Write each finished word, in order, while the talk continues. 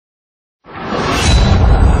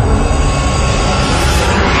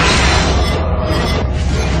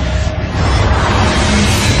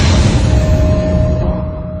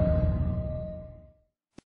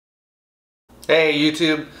Hey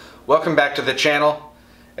YouTube, welcome back to the channel.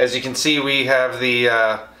 As you can see, we have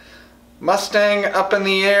the Mustang up in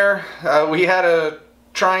the air. We had a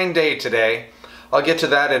trying day today. I'll get to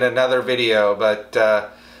that in another video,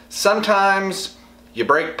 but sometimes you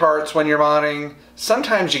break parts when you're modding.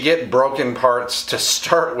 Sometimes you get broken parts to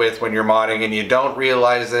start with when you're modding and you don't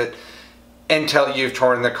realize it until you've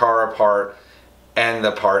torn the car apart and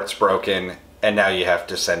the part's broken and now you have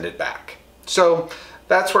to send it back. So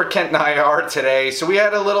that's where Kent and I are today. So we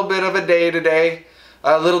had a little bit of a day today,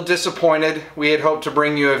 a little disappointed. We had hoped to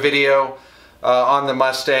bring you a video on the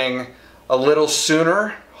Mustang a little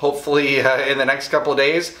sooner, hopefully in the next couple of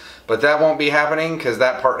days, but that won't be happening because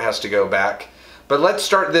that part has to go back. But let's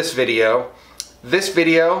start this video. This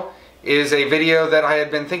video is a video that I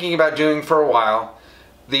had been thinking about doing for a while,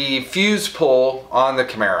 the fuse pull on the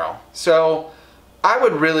Camaro. So I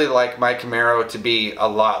would really like my Camaro to be a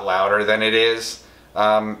lot louder than it is.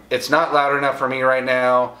 It's not loud enough for me right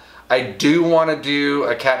now. I do want to do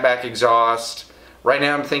a catback exhaust. Right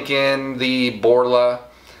now I'm thinking the Borla.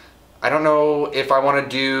 I don't know if I want to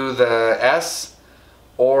do the S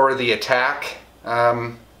or the Attack.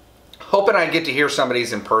 Hoping I get to hear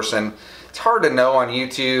somebody's in person. It's hard to know on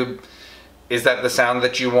YouTube, is that the sound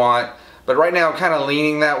that you want? But right now I'm kind of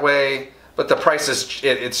leaning that way, but the price is,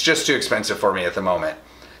 it's just too expensive for me at the moment.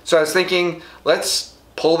 So I was thinking, let's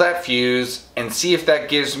pull that fuse and see if that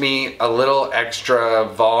gives me a little extra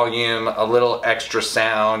volume, a little extra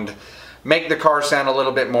sound, make the car sound a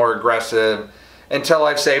little bit more aggressive until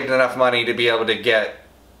I've saved enough money to be able to get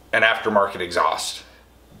an aftermarket exhaust.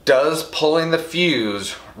 Does pulling the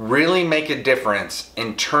fuse really make a difference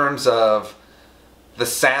in terms of the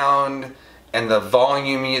sound and the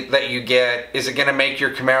volume that you get? Is it going to make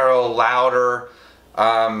your Camaro louder?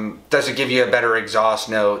 Does it give you a better exhaust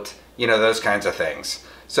note? You know, those kinds of things.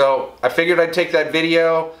 So I figured I'd take that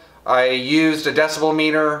video. I used a decibel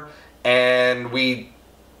meter and we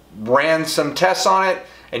ran some tests on it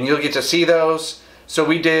and you'll get to see those. So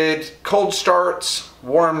we did cold starts,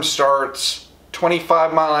 warm starts,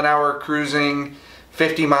 25-mile-an-hour cruising,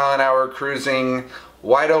 50-mile-an-hour cruising,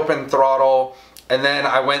 wide open throttle, and then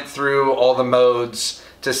I went through all the modes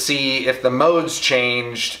to see if the modes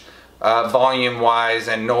changed volume-wise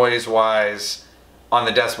and noise-wise on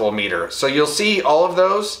the decibel meter. So you'll see all of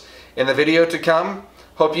those in the video to come.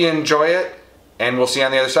 Hope you enjoy it, and we'll see you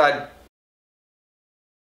on the other side.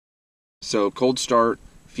 So cold start,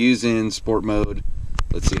 fuse in, sport mode.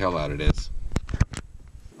 Let's see how loud it is.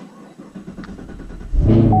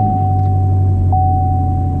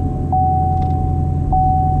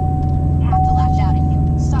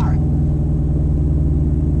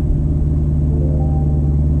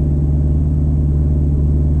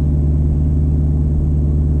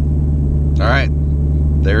 Alright,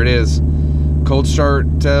 there it is. Cold start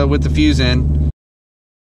with the fuse in.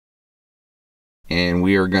 And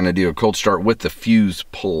we are going to do a cold start with the fuse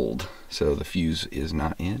pulled. So the fuse is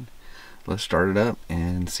not in. Let's start it up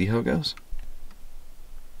and see how it goes.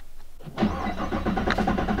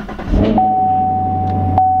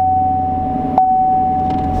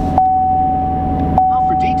 Well,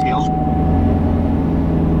 for details.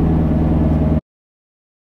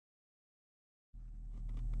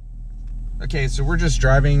 Okay, so we're just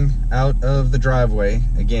driving out of the driveway.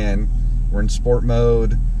 Again, we're in sport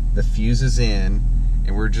mode, the fuse is in,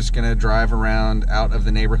 and we're just gonna drive around out of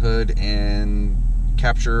the neighborhood and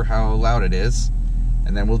capture how loud it is.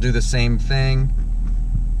 And then we'll do the same thing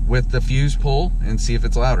with the fuse pull and see if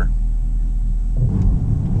it's louder.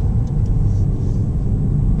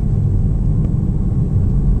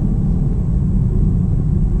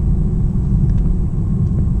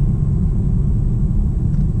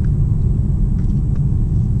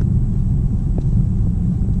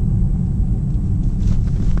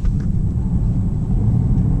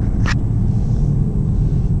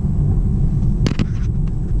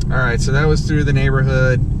 Alright, so that was through the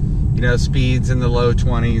neighborhood, you know, speeds in the low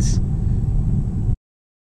 20s.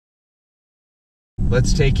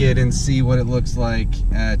 Let's take it and see what it looks like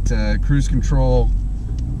at cruise control,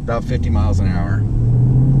 about 50 miles an hour.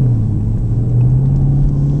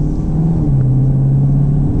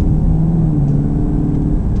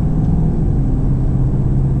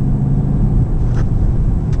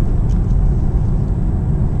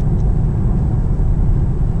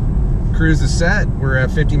 Cruise is set. We're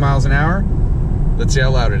at 50 miles an hour. Let's see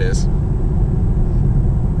how loud it is.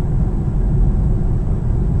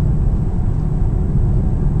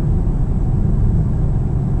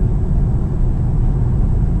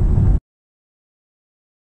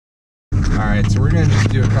 Alright, so we're going to just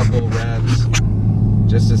do a couple revs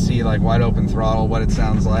just to see, like, wide open throttle, what it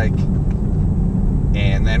sounds like.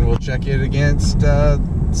 and then we'll check it against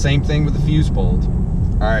same thing with the fuse pulled.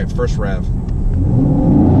 All right, first rev.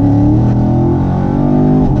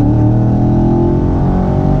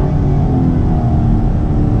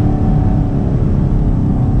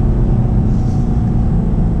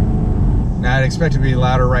 Now I'd expect it to be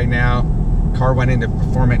louder right now. Car went into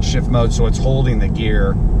performance shift mode, so it's holding the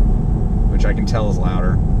gear, which I can tell is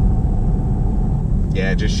louder.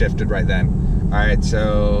 Yeah, it just shifted right then. All right,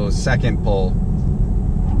 so second pull.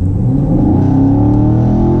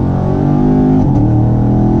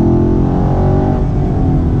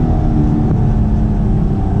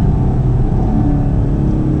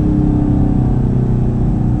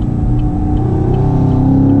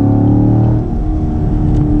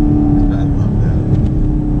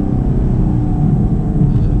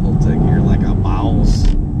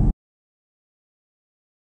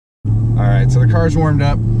 So the car's warmed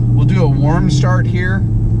up. We'll do a warm start here,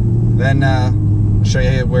 then I'll show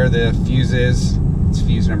you where the fuse is. It's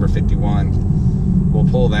fuse number 51. We'll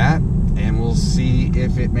pull that and we'll see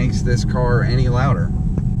if it makes this car any louder.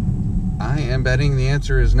 I am betting the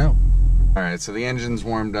answer is no. All right, so the engine's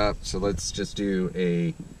warmed up, so let's just do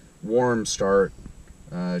a warm start.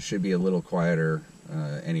 Should be a little quieter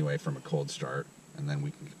anyway from a cold start, and then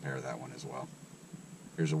we can compare that one as well.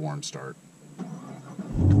 Here's a warm start.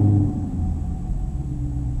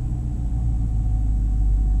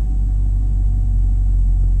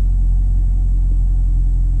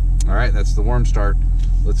 All right, that's the warm start.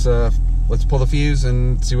 Let's pull the fuse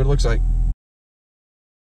and see what it looks like.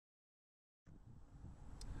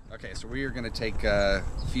 Okay, so we are going to take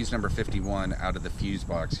fuse number 51 out of the fuse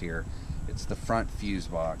box here. It's the front fuse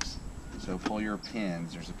box. So pull your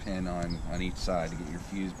pins. There's a pin on each side to get your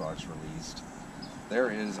fuse box released. There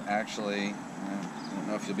is actually, I don't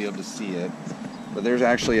know if you'll be able to see it, but there's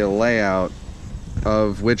actually a layout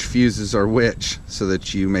of which fuses are which, so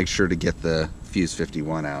that you make sure to get the fuse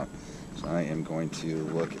 51 out. So I am going to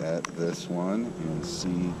look at this one and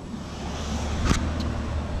see.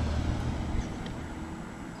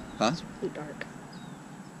 Huh? It's really dark.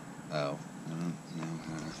 Oh, no.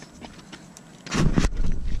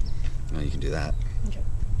 No, you can do that. Okay.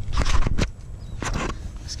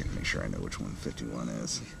 Just gonna make sure I know which one 51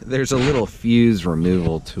 is. There's a little fuse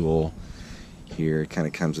removal tool here. It kind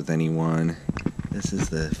of comes with any one. This is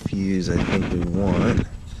the fuse I think we want.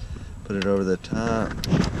 Put it over the top,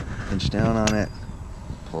 pinch down on it,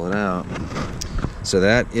 pull it out. So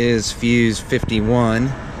that is fuse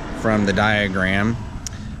 51 from the diagram.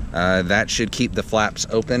 That should keep the flaps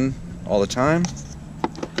open all the time.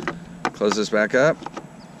 Close this back up.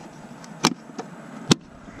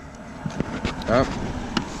 Up.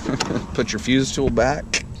 Put your fuse tool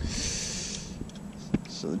back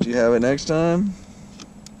so that you have it next time.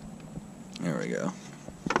 There we go.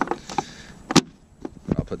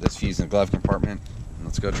 I'll put this fuse in the glove compartment.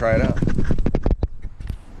 Let's go try it out.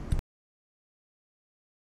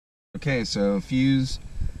 Okay, so fuse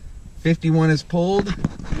 51 is pulled,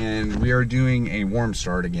 and we are doing a warm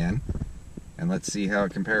start again. And let's see how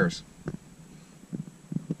it compares.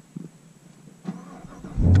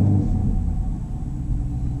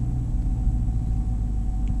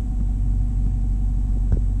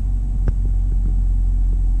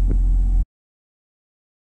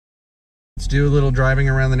 Let's do a little driving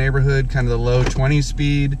around the neighborhood, kind of the low 20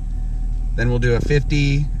 speed. Then we'll do a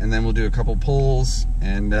 50, and then we'll do a couple pulls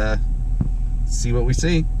and see what we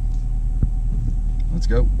see. Let's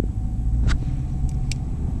go.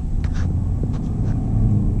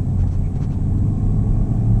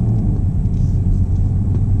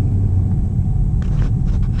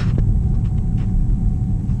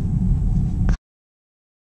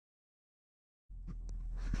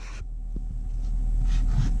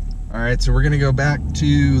 Alright, so we're going to go back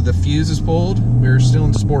to the fuse is pulled. We're still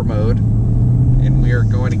in sport mode, and we are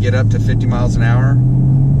going to get up to 50 miles an hour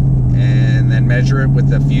and then measure it with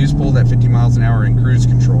the fuse pulled at 50 miles an hour in cruise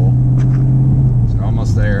control. So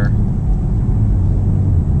almost there.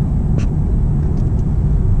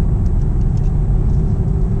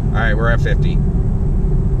 Alright, we're at 50.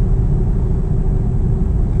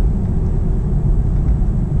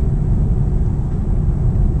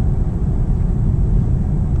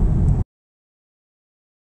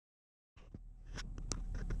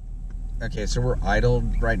 Okay, so we're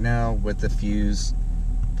idled right now with the fuse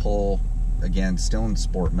pull. Again, still in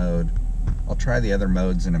sport mode. I'll try the other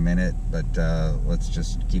modes in a minute, but let's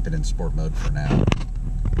just keep it in sport mode for now.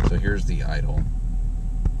 So here's the idle.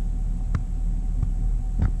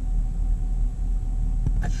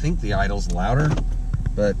 I think the idle's louder,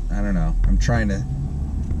 but I don't know. I'm trying to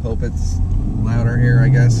hope it's louder here, I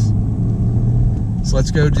guess. So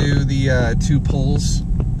let's go do the 2 pulls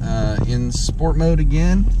in sport mode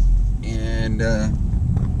again, and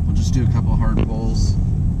we'll just do a couple hard pulls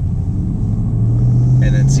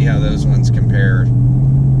and then see how those ones compare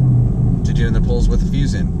to doing the pulls with the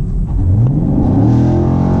fuse in.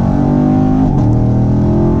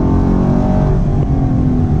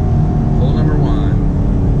 Pull number 1.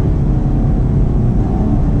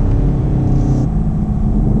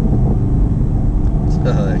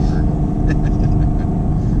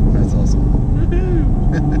 That's awesome.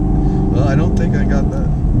 Well, I don't think I got that.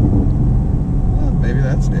 Well, maybe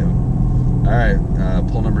that's new. Alright,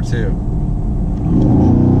 pull number 2.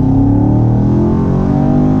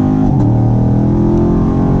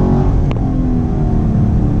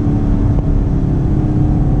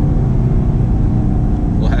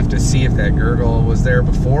 We'll have to see if that gurgle was there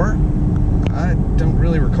before. I don't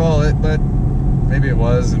really recall it, but maybe it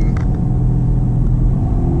was, and a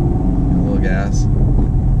little gas.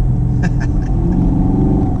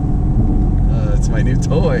 It's my new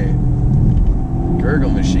toy, gurgle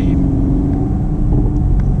machine.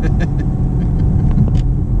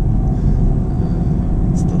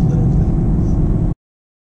 It's the little things.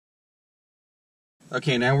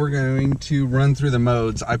 Okay, now we're going to run through the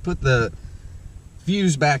modes. I put the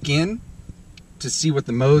fuse back in to see what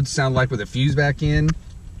the modes sound like with the fuse back in,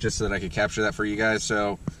 just so that I could capture that for you guys.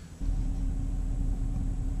 So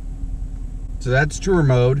that's tour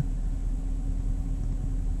mode.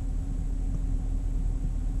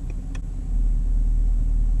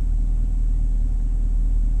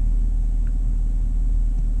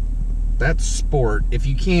 That's sport. If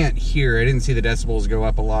you can't hear, I didn't see the decibels go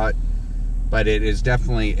up a lot, but it is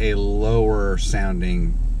definitely a lower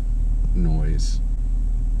sounding noise.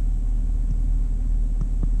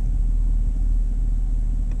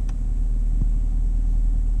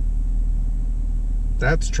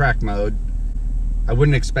 That's track mode. I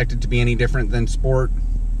wouldn't expect it to be any different than sport.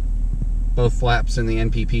 Both flaps in the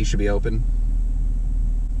NPP should be open.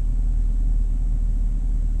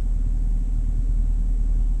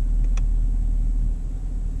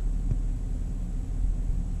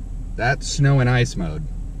 That's snow and ice mode.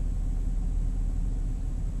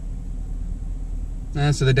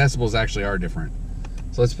 So the decibels actually are different.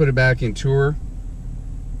 So let's put it back in tour.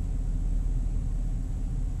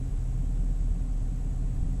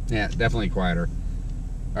 Yeah, definitely quieter.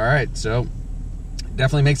 Alright, so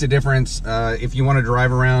definitely makes a difference. If you want to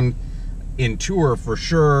drive around in tour for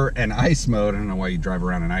sure, and ice mode, I don't know why you drive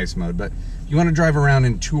around in ice mode, but if you want to drive around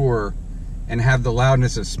in tour and have the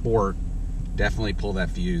loudness of sport, definitely pull that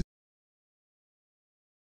fuse.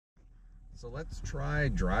 So let's try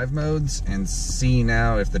drive modes and see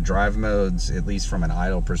now if the drive modes, at least from an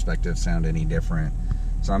idle perspective, sound any different.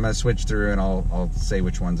 So I'm going to switch through and I'll say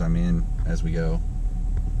which ones I'm in as we go.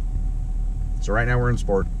 So right now we're in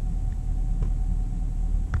sport.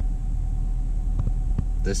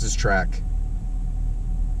 This is track.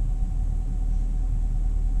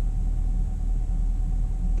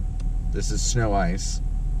 This is snow ice.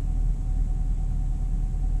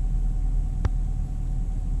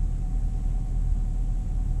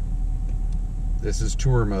 This is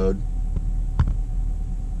tour mode.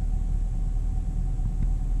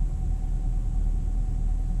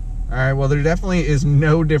 Alright, well there definitely is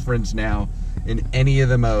no difference now in any of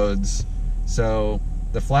the modes. So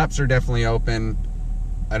the flaps are definitely open.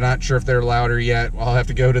 I'm not sure if they're louder yet. I'll have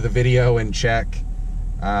to go to the video and check.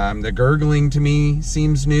 The gurgling to me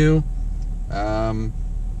seems new.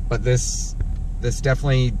 But this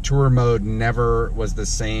definitely, tour mode never was the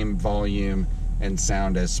same volume and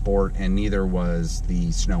sound as sport, and neither was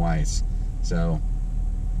the snow ice. So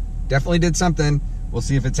definitely did something. We'll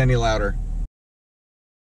see if it's any louder.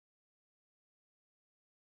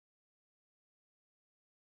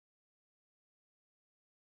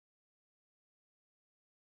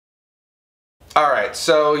 Alright,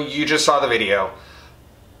 so you just saw the video.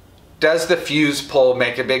 Does the fuse pull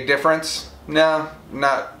make a big difference? No,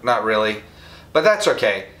 not really. But that's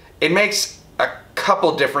okay. It makes a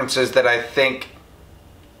couple differences that I think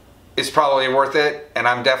is probably worth it, and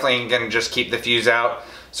I'm definitely going to just keep the fuse out.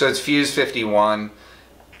 So it's fuse 51.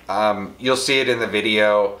 You'll see it in the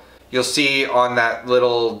video. You'll see on that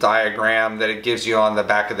little diagram that it gives you on the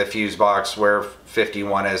back of the fuse box where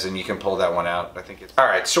 51 is, and you can pull that one out. I think it's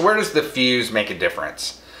alright. So where does the fuse make a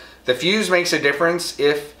difference? The fuse makes a difference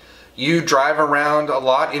if you drive around a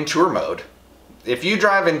lot in tour mode. If you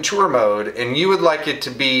drive in tour mode and you would like it to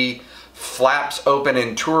be flaps open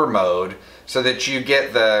in tour mode so that you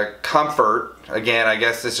get the comfort, again, I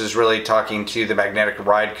guess this is really talking to the magnetic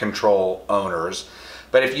ride control owners,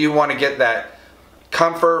 but if you want to get that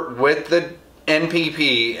comfort with the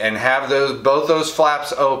NPP and have both those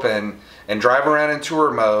flaps open and drive around in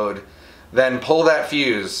tour mode, then pull that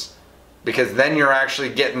fuse, because then you're actually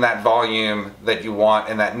getting that volume that you want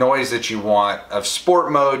and that noise that you want of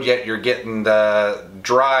sport mode, yet you're getting the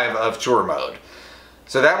drive of tour mode.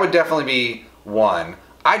 So that would definitely be one.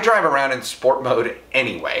 I drive around in sport mode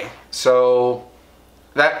anyway, so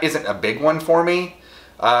that isn't a big one for me.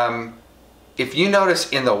 If you notice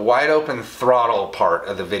in the wide open throttle part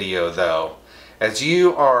of the video though, as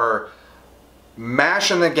you are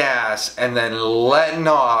mashing the gas and then letting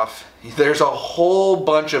off, there's a whole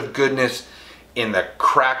bunch of goodness in the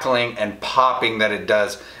crackling and popping that it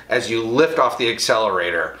does as you lift off the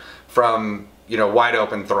accelerator from, you know, wide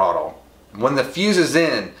open throttle. When the fuse is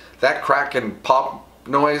in, that crack and pop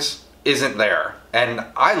noise isn't there. And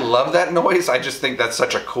I love that noise. I just think that's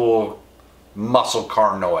such a cool muscle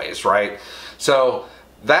car noise, right? So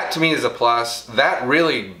that to me is a plus. That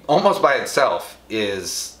really, almost by itself,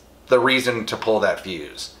 is the reason to pull that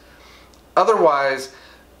fuse. Otherwise,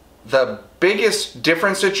 the biggest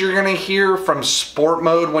difference that you're going to hear from sport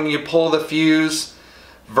mode when you pull the fuse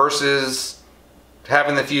versus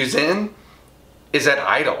having the fuse in is at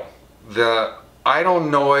idle. The idle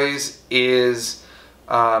noise is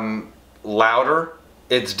louder.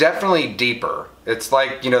 It's definitely deeper. It's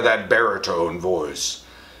like, you know, that baritone voice.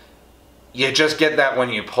 You just get that when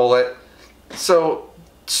you pull it. So,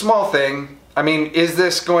 small thing. I mean, is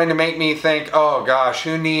this going to make me think, oh gosh,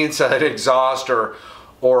 who needs an exhaust or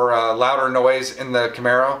louder noise in the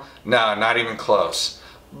Camaro? No, not even close.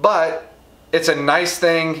 But it's a nice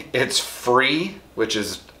thing. It's free, which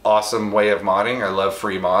is awesome way of modding. I love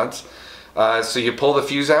free mods. So you pull the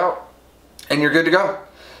fuse out and you're good to go.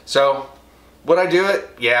 So would I do it?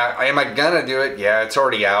 Yeah. Am I gonna do it? Yeah, it's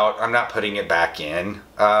already out. I'm not putting it back in.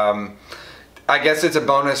 I guess it's a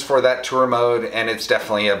bonus for that tour mode, and it's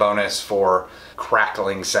definitely a bonus for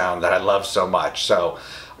crackling sound that I love so much. So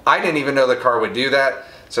I didn't even know the car would do that.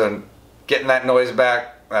 So getting that noise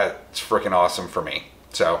back, it's freaking awesome for me.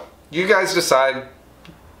 So you guys decide.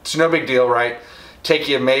 It's no big deal, right? Take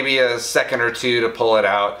you maybe a second or two to pull it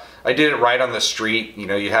out. I did it right on the street. You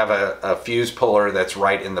know, you have a fuse puller that's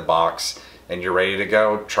right in the box and you're ready to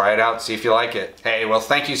go. Try it out, see if you like it. Hey, well,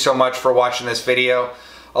 thank you so much for watching this video.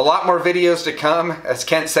 A lot more videos to come. As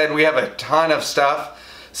Kent said, we have a ton of stuff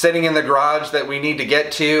sitting in the garage that we need to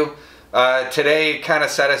get to. Today kind of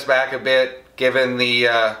set us back a bit, given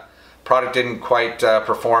the product didn't quite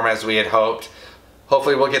perform as we had hoped.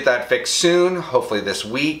 Hopefully we'll get that fixed soon, hopefully this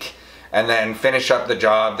week, and then finish up the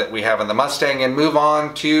job that we have on the Mustang and move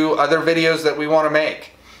on to other videos that we want to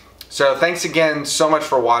make. So thanks again so much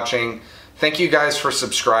for watching. Thank you guys for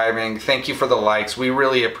subscribing. Thank you for the likes. We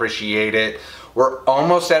really appreciate it. We're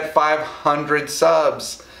almost at 500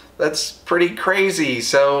 subs. That's pretty crazy,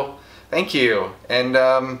 so thank you.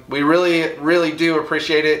 And we really, really do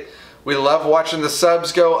appreciate it. We love watching the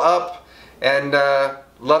subs go up, and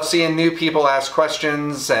love seeing new people ask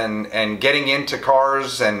questions and getting into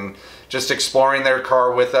cars and just exploring their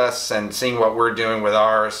car with us and seeing what we're doing with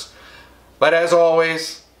ours. But as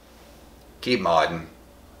always, keep modding.